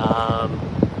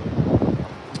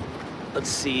 Let's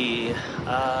see.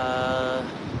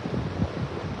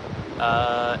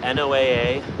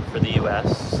 NOAA for the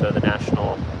U.S., so the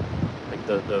national, like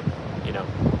the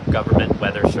government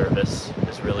weather service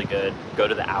is really good. Go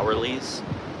to the hourlies.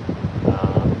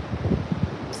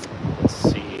 Let's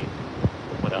see,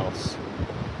 what else?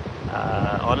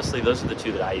 Honestly, those are the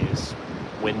two that I use.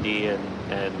 Windy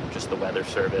and just the weather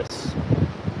service.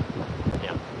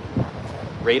 Yeah.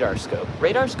 RadarScope.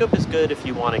 RadarScope is good if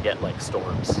you want to get like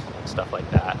storms and stuff like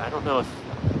that. I don't know if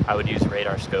I would use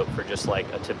RadarScope for just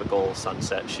like a typical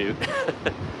sunset shoot.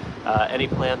 Any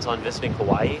plans on visiting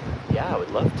Hawaii? Yeah, I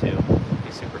would love to. It'd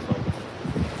be super fun.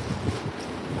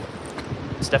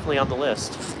 It's definitely on the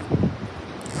list.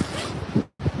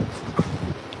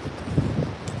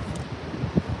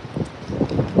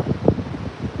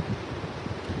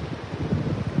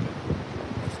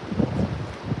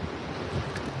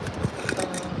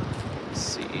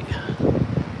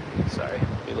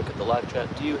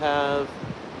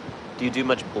 Do you do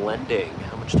much blending?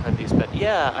 How much time do you spend?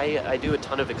 Yeah, I do a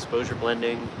ton of exposure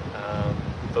blending,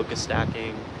 focus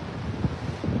stacking.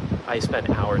 I spend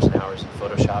hours and hours in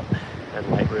Photoshop and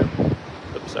Lightroom.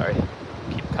 Oops, sorry.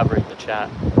 Keep covering the chat.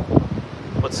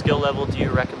 What skill level do you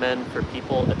recommend for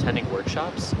people attending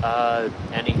workshops?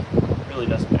 Any. It really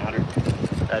doesn't matter.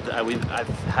 I've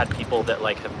had people that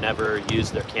like have never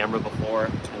used their camera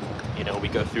before, and we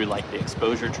go through like the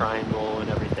exposure triangle and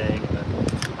everything. And then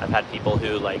I've had people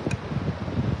who like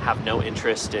have no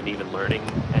interest in even learning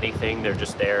anything. They're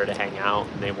just there to hang out,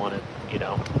 and they want to,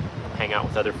 hang out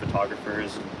with other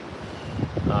photographers.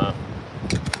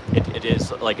 It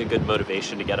is like a good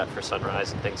motivation to get up for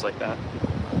sunrise and things like that.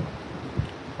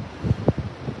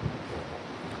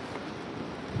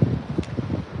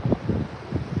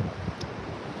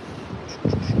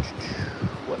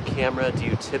 What camera do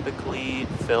you typically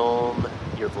film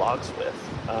your vlogs with?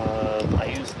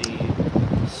 I use the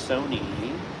Sony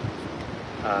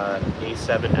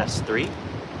A7S III.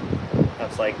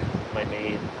 That's like my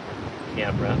main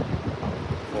camera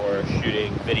for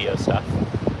shooting video stuff.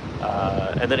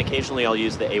 And then occasionally I'll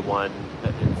use the A1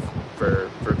 for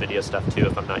video stuff too,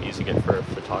 if I'm not using it for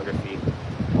photography,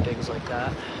 things like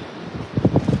that.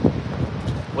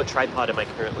 What tripod am I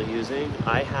currently using?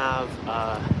 I have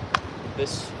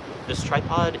This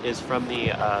tripod is from the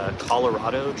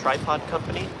Colorado Tripod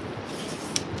Company.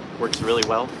 Works really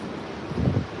well.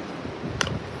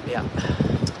 Yeah.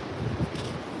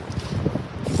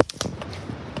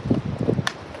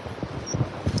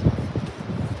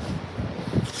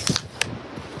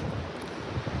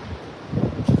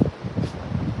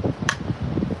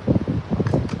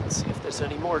 Let's see if there's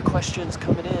any more questions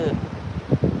coming in.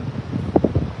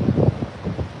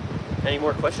 Any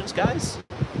more questions, guys?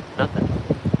 Nothing.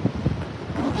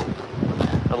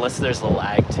 Unless there's a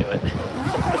lag to it.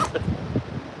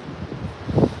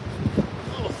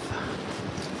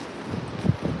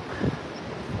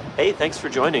 Hey, thanks for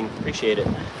joining. Appreciate it.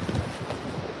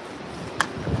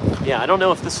 Yeah, I don't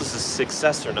know if this was a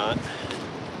success or not.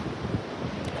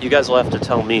 You guys will have to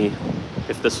tell me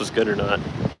if this was good or not.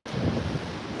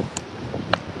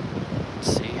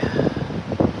 Let's see.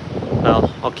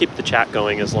 Well, I'll keep the chat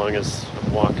going as long as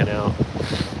I'm walking out.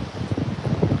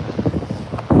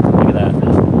 Look at that.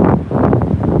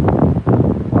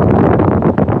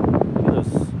 Look at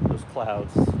those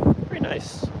clouds. Very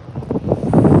nice.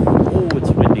 Oh,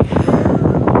 it's windy.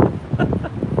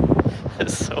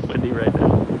 It's so windy right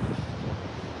now.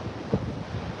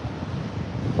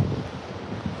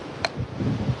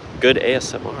 Good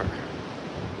ASMR.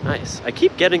 Nice. I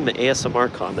keep getting the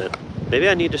ASMR comment. Maybe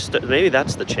I need to maybe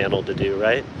that's the channel to do,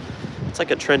 right? It's like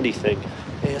a trendy thing.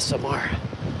 ASMR.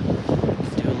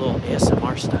 Do a little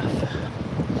ASMR stuff.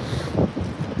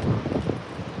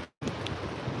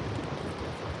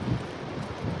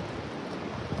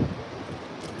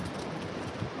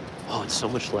 Oh, it's so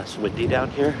much less windy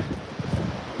down here.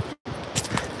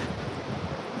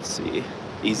 Let's see.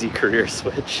 Easy career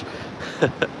switch.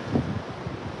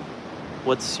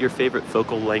 What's your favorite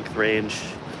focal length range?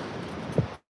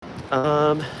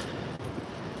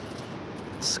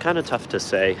 It's kind of tough to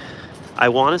say. I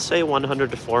want to say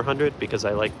 100 to 400 because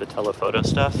I like the telephoto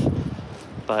stuff,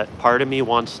 but part of me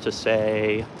wants to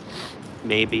say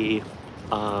maybe,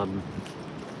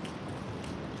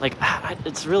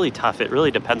 it's really tough. It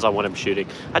really depends on what I'm shooting.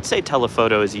 I'd say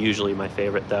telephoto is usually my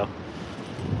favorite though.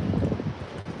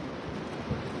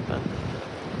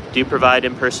 Do you provide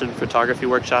in-person photography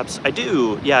workshops? I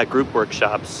do, yeah, group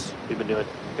workshops. We've been doing.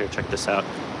 Here, check this out.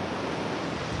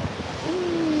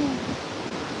 Ooh.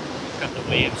 Got the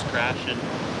waves crashing.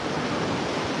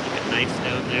 Looking nice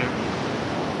down there.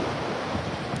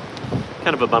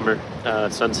 Kind of a bummer.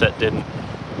 Sunset didn't,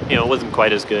 it wasn't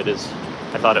quite as good as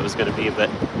I thought it was going to be, but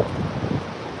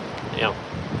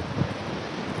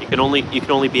you can only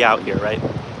be out here, right?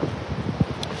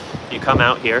 You come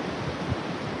out here.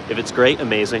 If it's great,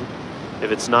 amazing.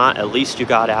 If it's not, at least you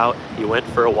got out, you went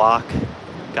for a walk,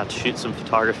 got to shoot some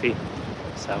photography.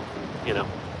 So,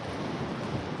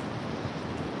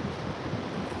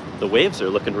 the waves are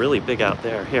looking really big out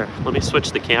there. Here, let me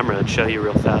switch the camera and show you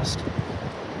real fast.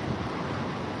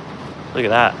 Look at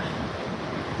that.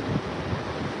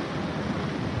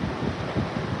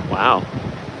 Wow.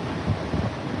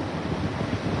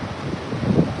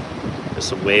 There's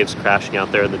some waves crashing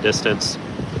out there in the distance.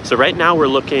 So right now we're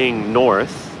looking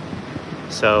north,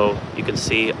 so you can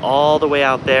see all the way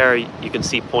out there, you can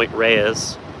see Point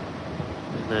Reyes,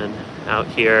 and then out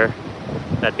here,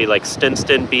 that'd be like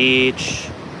Stinston Beach,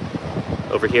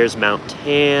 over here's Mount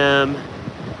Tam,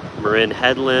 Marin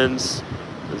Headlands,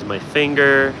 this is my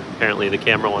finger, apparently the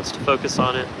camera wants to focus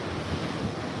on it.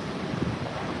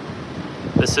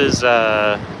 This is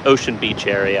Ocean Beach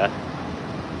area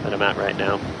that I'm at right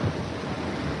now.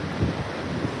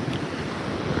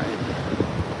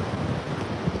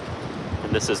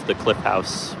 This is the Cliff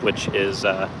House, which is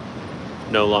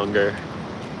no longer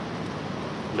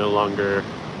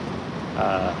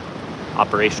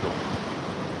operational.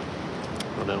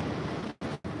 Oh no.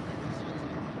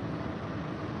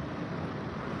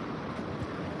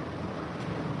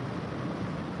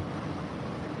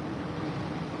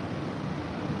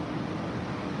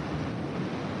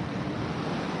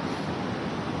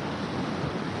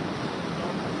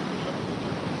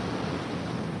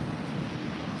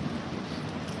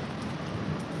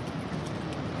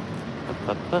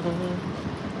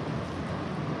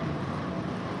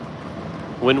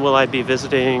 When will I be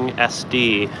visiting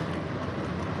SD?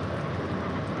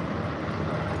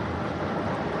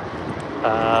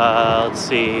 Let's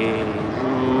see.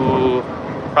 Ooh,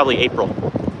 probably April.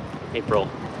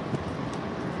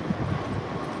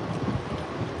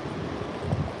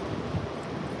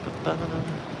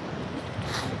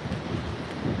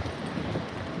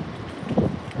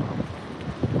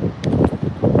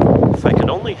 If I could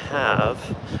only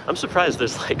have... I'm surprised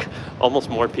there's like almost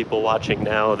more people watching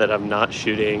now that I'm not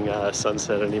shooting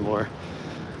sunset anymore.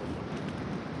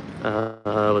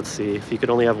 Let's see, if you could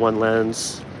only have one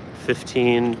lens,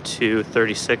 15 to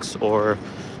 36 or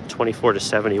 24 to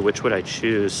 70, which would I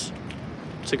choose?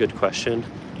 It's a good question.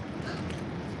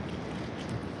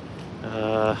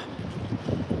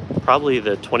 Probably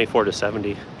the 24 to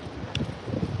 70.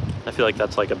 I feel like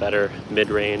that's like a better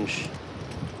mid-range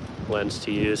lens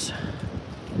to use.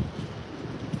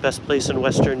 Best place in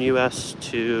Western US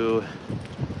to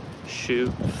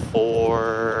shoot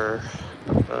for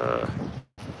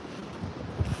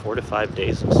 4 to 5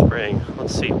 days in spring.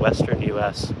 Let's see, Western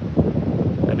US.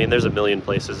 I mean, there's a million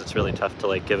places. It's really tough to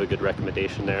like give a good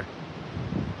recommendation there.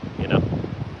 You know,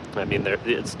 I mean,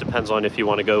 it depends on if you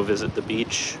want to go visit the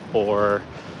beach or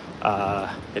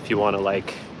if you want to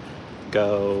like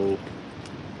go,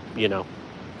 you know,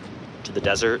 to the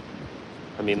desert.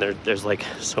 I mean, there's like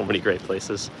so many great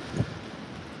places.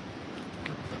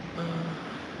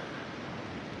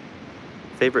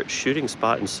 Favorite shooting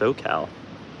spot in SoCal?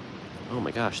 Oh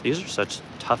my gosh, these are such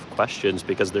tough questions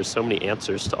because there's so many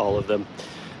answers to all of them.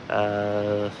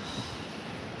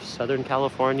 Southern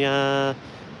California,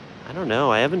 I don't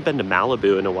know. I haven't been to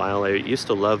Malibu in a while. I used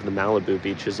to love the Malibu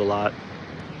beaches a lot.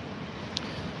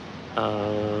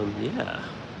 Yeah.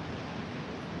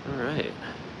 All right.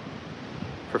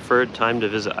 Preferred time to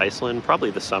visit Iceland?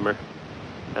 Probably the summer.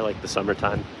 I like the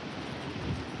summertime.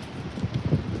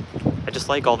 I just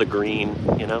like all the green,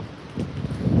 you know?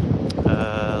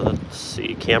 Let's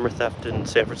see, camera theft in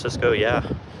San Francisco, yeah,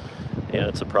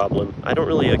 it's a problem. I don't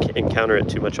really encounter it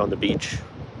too much on the beach,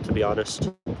 to be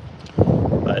honest,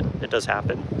 but it does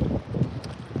happen.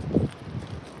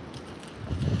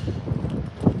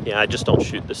 Yeah, I just don't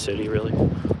shoot the city, really.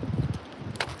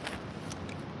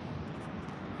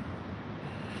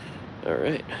 All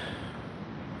right.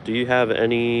 Do you have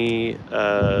any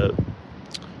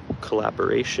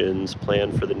collaborations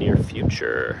planned for the near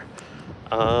future?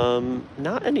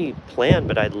 Not any plan,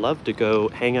 but I'd love to go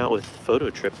hang out with Photo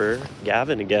Tripper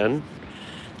Gavin again.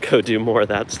 Go do more of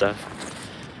that stuff.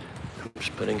 I'm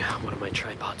just putting one of my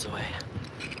tripods away.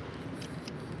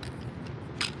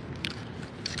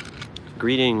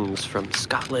 Greetings from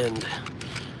Scotland.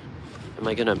 Am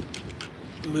I gonna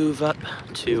move up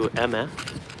to MF?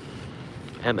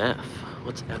 MF?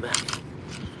 What's MF?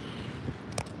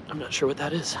 I'm not sure what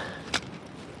that is.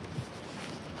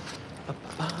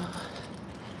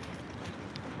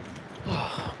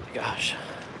 Oh my gosh.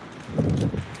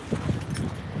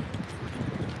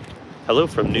 Hello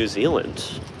from New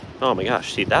Zealand. Oh my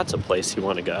gosh, see, that's a place you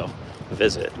want to go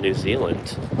visit, New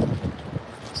Zealand.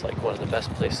 It's like one of the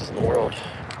best places in the world.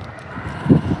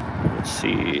 Let's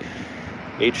see.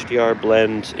 HDR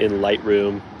blend in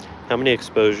Lightroom. How many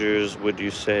exposures would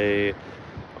you say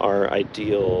are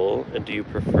ideal? And do you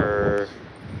prefer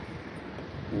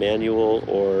manual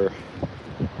or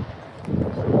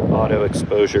auto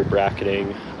exposure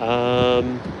bracketing?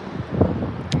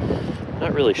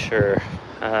 Not really sure.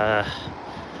 I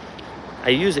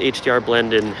use HDR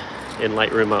blend in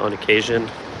Lightroom on occasion.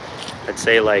 I'd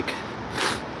say like,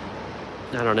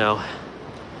 I don't know,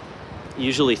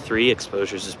 usually 3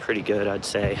 exposures is pretty good, I'd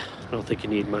say. I don't think you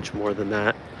need much more than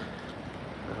that.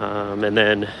 And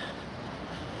then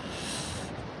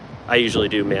I usually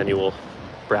do manual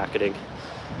bracketing.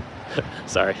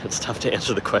 Sorry, it's tough to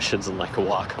answer the questions in like a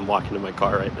walk. I'm walking in my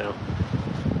car right now.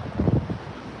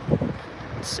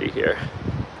 Let's see here.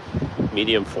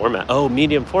 Medium format. Oh,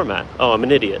 medium format. Oh, I'm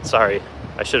an idiot. Sorry.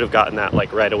 I should have gotten that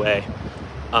like right away.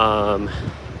 I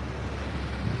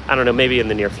don't know, maybe in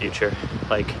the near future.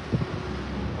 Like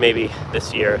maybe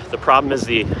this year. The problem is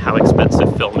how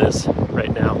expensive film is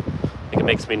right now. Like it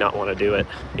makes me not want to do it.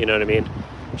 You know what I mean?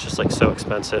 It's just like so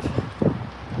expensive.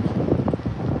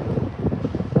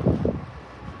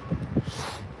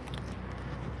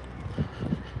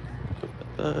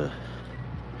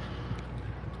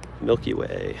 Milky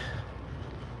Way.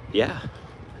 Yeah,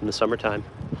 in the summertime.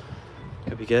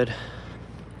 Could be good. A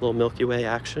little Milky Way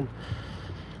action.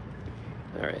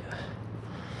 All right.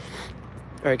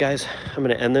 All right, guys, I'm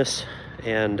gonna end this.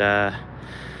 And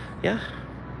yeah,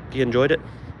 if you enjoyed it,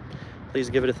 please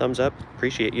give it a thumbs up.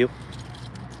 Appreciate you.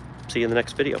 See you in the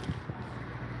next video.